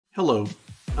Hello,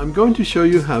 I'm going to show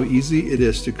you how easy it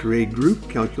is to create group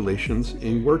calculations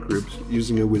in workgroups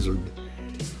using a wizard.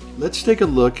 Let's take a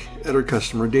look at our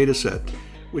customer dataset,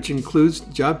 which includes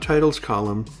job titles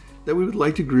column that we would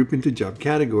like to group into job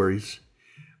categories.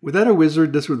 Without a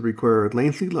wizard, this would require a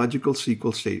lengthy logical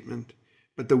SQL statement,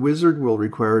 but the wizard will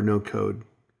require no code.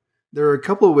 There are a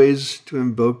couple of ways to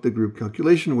invoke the group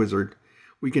calculation wizard.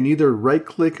 We can either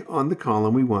right-click on the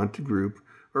column we want to group,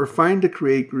 or find the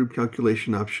Create Group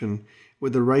Calculation option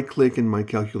with a right-click in My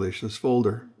Calculations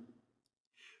folder.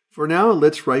 For now,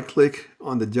 let's right-click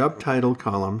on the Job Title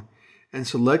column and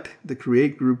select the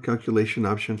Create Group Calculation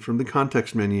option from the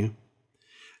context menu.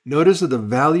 Notice that the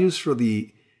values for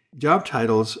the job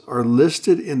titles are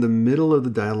listed in the middle of the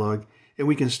dialog, and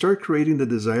we can start creating the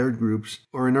desired groups,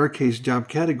 or in our case, job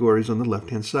categories, on the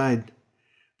left-hand side.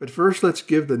 But first, let's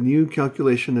give the new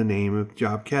calculation a name of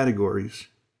Job Categories.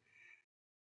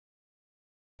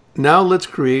 Now let's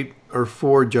create our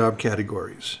 4 job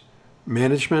categories: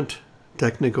 management,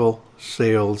 technical,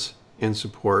 sales, and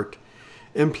support,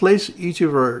 and place each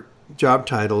of our job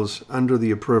titles under the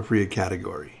appropriate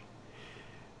category.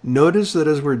 Notice that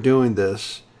as we're doing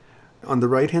this, on the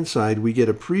right-hand side, we get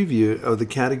a preview of the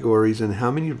categories and how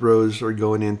many rows are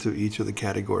going into each of the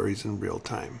categories in real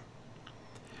time.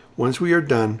 Once we are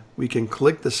done, we can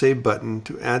click the Save button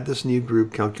to add this new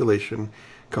group calculation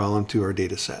column to our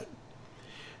data set.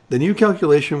 The new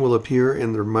calculation will appear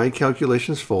in the My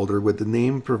Calculations folder with the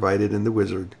name provided in the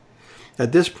wizard.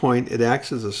 At this point, it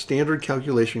acts as a standard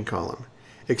calculation column,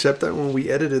 except that when we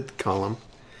edited the column,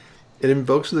 it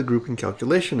invokes the Group and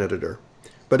Calculation Editor.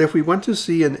 But if we want to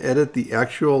see and edit the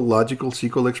actual logical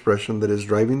SQL expression that is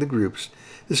driving the groups,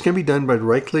 this can be done by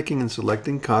right-clicking and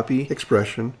selecting Copy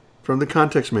Expression from the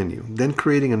context menu, then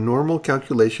creating a normal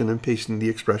calculation and pasting the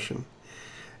expression.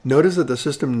 Notice that the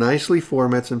system nicely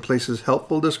formats and places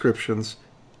helpful descriptions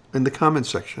in the comments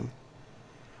section.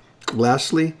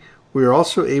 Lastly, we are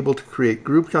also able to create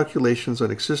group calculations on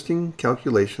existing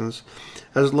calculations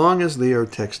as long as they are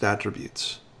text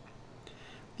attributes.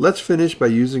 Let's finish by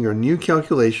using our new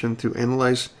calculation to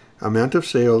analyze amount of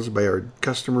sales by our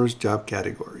customers' job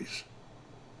categories.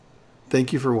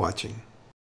 Thank you for watching.